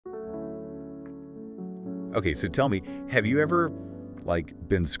Okay, so tell me, have you ever like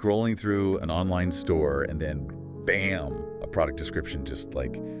been scrolling through an online store and then bam, a product description just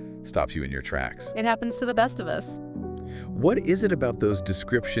like stops you in your tracks? It happens to the best of us. What is it about those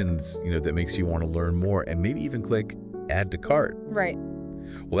descriptions, that makes you want to learn more and maybe even click add to cart? Right.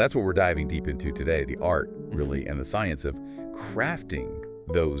 Well, that's what we're diving deep into today, the art, really, and the science of crafting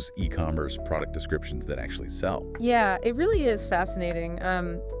those e-commerce product descriptions that actually sell. Yeah, it really is fascinating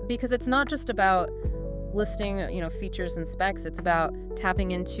because it's not just about listing, features and specs. It's about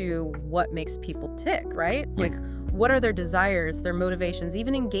tapping into what makes people tick, right? Yeah. Like, what are their desires, their motivations,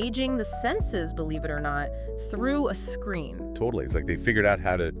 even engaging the senses, believe it or not, through a screen. Totally. It's like they figured out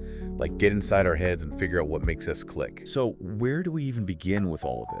how to get inside our heads and figure out what makes us click. So where do we even begin with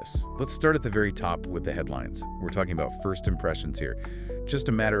all of this? Let's start at the very top with the headlines. We're talking about first impressions here. Just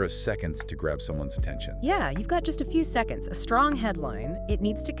a matter of seconds to grab someone's attention. Yeah, you've got just a few seconds. A strong headline, it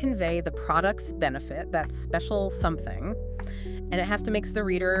needs to convey the product's benefit, that special something, and it has to make the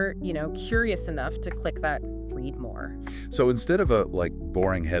reader, curious enough to click that read more. So instead of a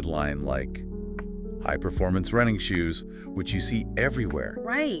boring headline like high performance running shoes, which you see everywhere,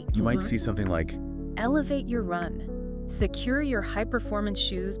 Right. you might see something like, Elevate your run. Secure your high-performance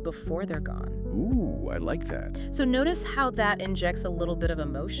shoes before they're gone. ooh, I like that. So notice how that injects a little bit of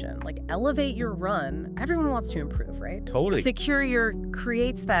emotion. Like, elevate your run. Everyone wants to improve, right? Totally. Secure your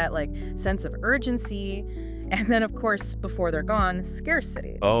creates that, sense of urgency. And then, of course, before they're gone,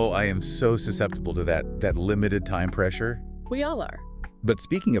 scarcity. Oh, I am so susceptible to that limited time pressure. We all are. But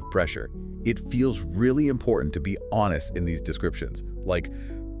speaking of pressure, it feels really important to be honest in these descriptions. Like,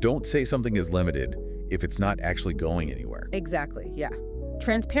 don't say something is limited if it's not actually going anywhere. Exactly, yeah.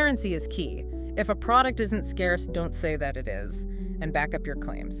 Transparency is key. If a product isn't scarce, don't say that it is, and back up your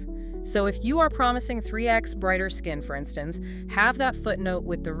claims. So if you are promising 3x brighter skin, for instance, have that footnote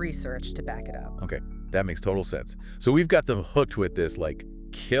with the research to back it up. Okay, that makes total sense. So we've got them hooked with this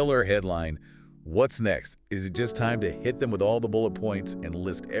killer headline. What's next? Is it just time to hit them with all the bullet points and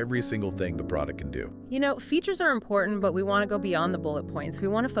list every single thing the product can do? Features are important, but we want to go beyond the bullet points. We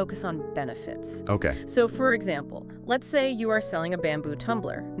want to focus on benefits. Okay. So for example, let's say you are selling a bamboo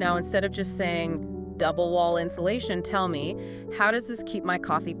tumbler. Now, instead of just saying double wall insulation, tell me, how does this keep my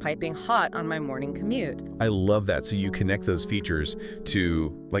coffee piping hot on my morning commute? I love that. So you connect those features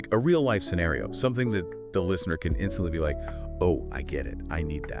to a real life scenario, something that the listener can instantly be like, oh, I get it. I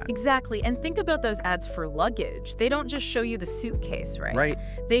need that. Exactly. And think about those ads for luggage. They don't just show you the suitcase, right? Right.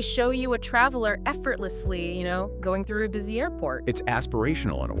 They show you a traveler effortlessly, going through a busy airport. It's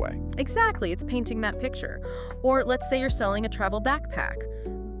aspirational in a way. Exactly. It's painting that picture. Or let's say you're selling a travel backpack.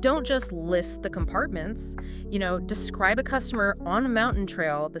 Don't just list the compartments. Describe a customer on a mountain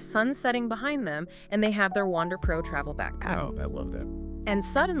trail, the sun setting behind them, and they have their Wander Pro travel backpack. Oh, I love that. And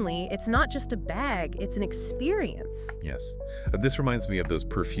suddenly, it's not just a bag, it's an experience. Yes. This reminds me of those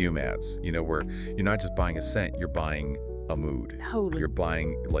perfume ads, where you're not just buying a scent, you're buying a mood. Totally. You're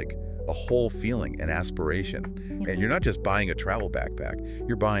buying a whole feeling, an aspiration. And you're not just buying a travel backpack,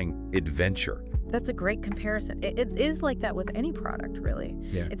 you're buying adventure. That's a great comparison. It is like that with any product, really.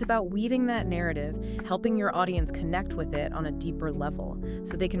 Yeah. It's about weaving that narrative, helping your audience connect with it on a deeper level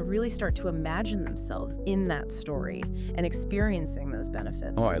so they can really start to imagine themselves in that story and experiencing those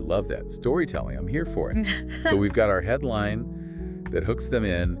benefits. Oh, I love that. Storytelling, I'm here for it. So we've got our headline that hooks them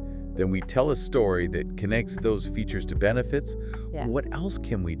in. Then we tell a story that connects those features to benefits. Yeah. What else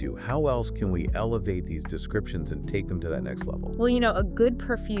can we do? How else can we elevate these descriptions and take them to that next level? Well, a good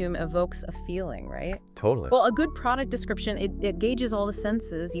perfume evokes a feeling, right? Totally. Well, a good product description, it gauges all the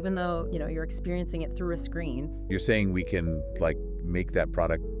senses, even though, you're experiencing it through a screen. You're saying we can, make that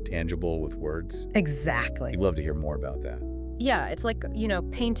product tangible with words? Exactly. I'd love to hear more about that. Yeah, it's like,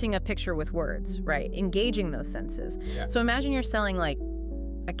 painting a picture with words, right? Engaging those senses. Yeah. So imagine you're selling,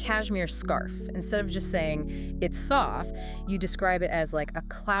 a cashmere scarf. Instead of just saying it's soft, you describe it as a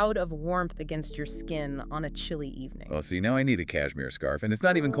cloud of warmth against your skin on a chilly evening. Oh, see, now I need a cashmere scarf, and it's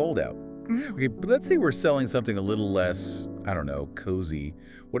not even cold out. Okay, but let's say we're selling something a little less, I don't know, cozy.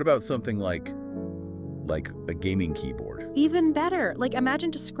 What about something like a gaming keyboard? Even better.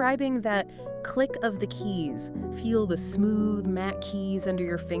 Imagine describing that click of the keys. Feel the smooth, matte keys under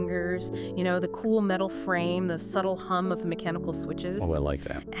your fingers, the cool metal frame, the subtle hum of the mechanical switches. Oh, I like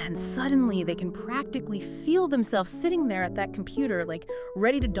that. And suddenly they can practically feel themselves sitting there at that computer,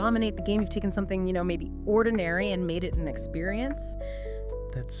 ready to dominate the game. You've taken something, maybe ordinary and made it an experience.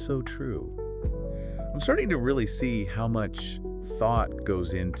 That's so true. I'm starting to really see how much thought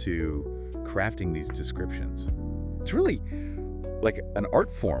goes into crafting these descriptions. It's really like an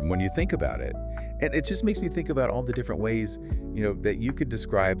art form when you think about it. And it just makes me think about all the different ways, that you could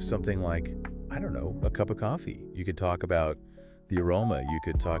describe something like I don't know, a cup of coffee. You could talk about the aroma. You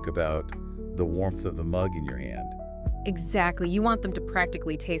could talk about the warmth of the mug in your hand. Exactly. You want them to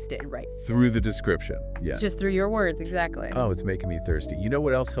practically taste it, right? Through the description, yeah. Just through your words, exactly. Oh, it's making me thirsty. You know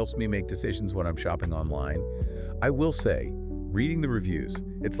what else helps me make decisions when I'm shopping online? I will say, reading the reviews.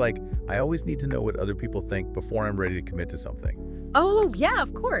 It's like, I always need to know what other people think before I'm ready to commit to something. Oh, yeah,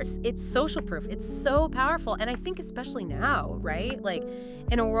 of course. It's social proof. It's so powerful. And I think especially now, right? Like,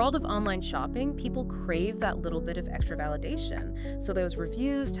 in a world of online shopping, people crave that little bit of extra validation. So those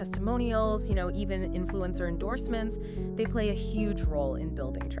reviews, testimonials, even influencer endorsements, they play a huge role in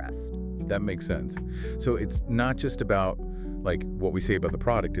building trust. That makes sense. So it's not just about like what we say about the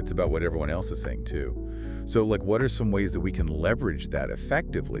product, it's about what everyone else is saying too. So like, what are some ways that we can leverage that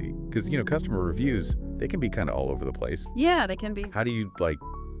effectively? Because, customer reviews, they can be kind of all over the place. Yeah, they can be. How do you like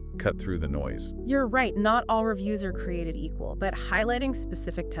cut through the noise? You're right. Not all reviews are created equal, but highlighting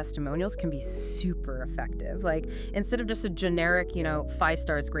specific testimonials can be super effective. Like, instead of just a generic, 5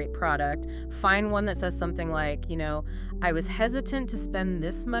 stars, great product, find one that says something like, I was hesitant to spend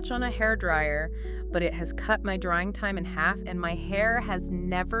this much on a hairdryer, but it has cut my drying time in half and my hair has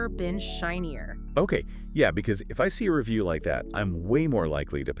never been shinier. Okay, yeah, because if I see a review like that, I'm way more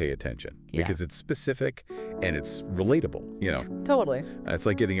likely to pay attention because it's specific and it's relatable, Totally. It's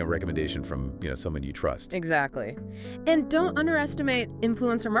like getting a recommendation from, someone you trust. Exactly. And don't underestimate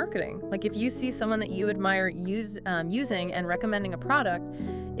influencer marketing. Like, if you see someone that you admire using and recommending a product,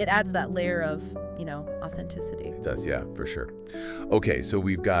 it adds that layer of, authenticity. It does, yeah, for sure. Okay, so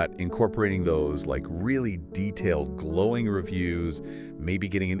we've got incorporating those like really detailed, glowing reviews, maybe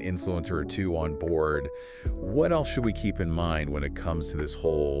getting an influencer or two on board. What else should we keep in mind when it comes to this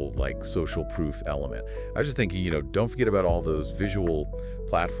whole like social proof element? I was just thinking, don't forget about all those visual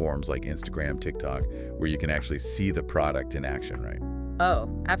platforms like Instagram, TikTok, where you can actually see the product in action, right?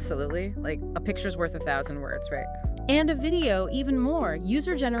 Oh, absolutely. Like, a picture's worth 1,000 words, right? And a video, even more.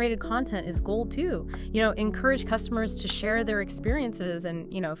 User-generated content is gold too. Encourage customers to share their experiences and,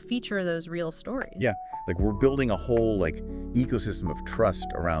 feature those real stories. Yeah, like we're building a whole like ecosystem of trust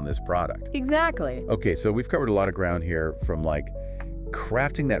around this product. Exactly. Okay, so we've covered a lot of ground here, from like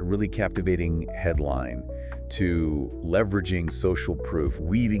crafting that really captivating headline to leveraging social proof,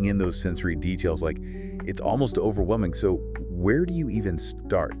 weaving in those sensory details. Like, it's almost overwhelming. So where do you even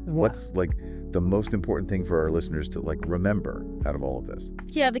start? What's like the most important thing for our listeners to like remember out of all of this?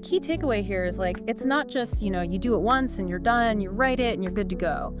 Yeah, the key takeaway here is like, it's not just, you do it once and you're done, you write it and you're good to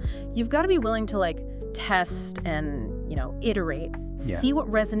go. You've got to be willing to like test and, iterate, see what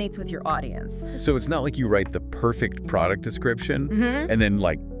resonates with your audience. So it's not like you write the perfect product description and then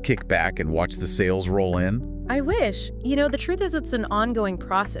like kick back and watch the sales roll in. I wish. The truth is it's an ongoing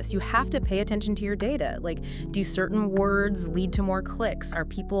process. You have to pay attention to your data. Like, do certain words lead to more clicks? Are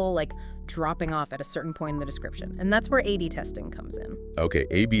people like dropping off at a certain point in the description? And that's where A/B testing comes in. Okay,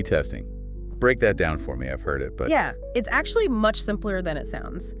 A/B testing. Break that down for me. I've heard it, but... Yeah, it's actually much simpler than it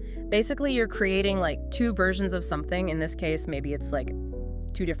sounds. Basically, you're creating like 2 versions of something. In this case, maybe it's like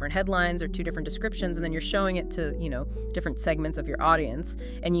 2 different headlines or 2 different descriptions, and then you're showing it to, different segments of your audience,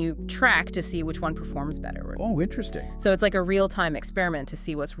 and you track to see which one performs better. Oh, interesting. So it's like a real-time experiment to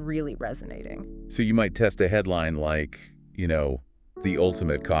see what's really resonating. So you might test a headline like, the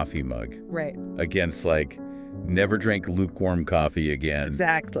ultimate coffee mug. Right. Against like, never drank lukewarm coffee again.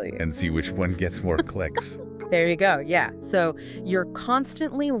 Exactly. And see which one gets more clicks. There you go, yeah. So you're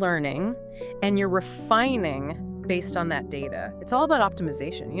constantly learning and you're refining based on that data. It's all about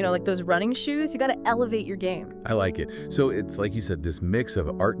optimization. Like those running shoes, you got to elevate your game. I like it. So it's like you said, this mix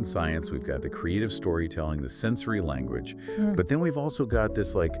of art and science. We've got the creative storytelling, the sensory language, but then we've also got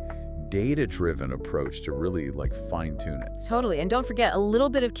this like data-driven approach to really like fine-tune it. Totally. And don't forget, a little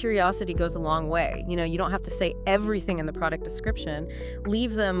bit of curiosity goes a long way. You don't have to say everything in the product description.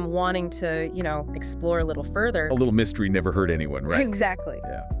 Leave them wanting to, explore a little further. A little mystery never hurt anyone, right? Exactly.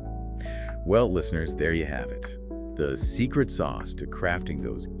 Yeah. Well, listeners, there you have it. The secret sauce to crafting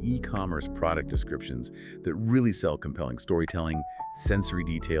those e-commerce product descriptions that really sell compelling storytelling, sensory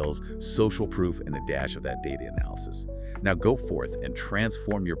details, social proof, and a dash of that data analysis. Now go forth and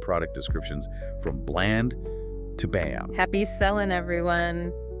transform your product descriptions from bland to bam. Happy selling,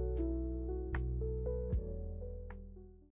 everyone.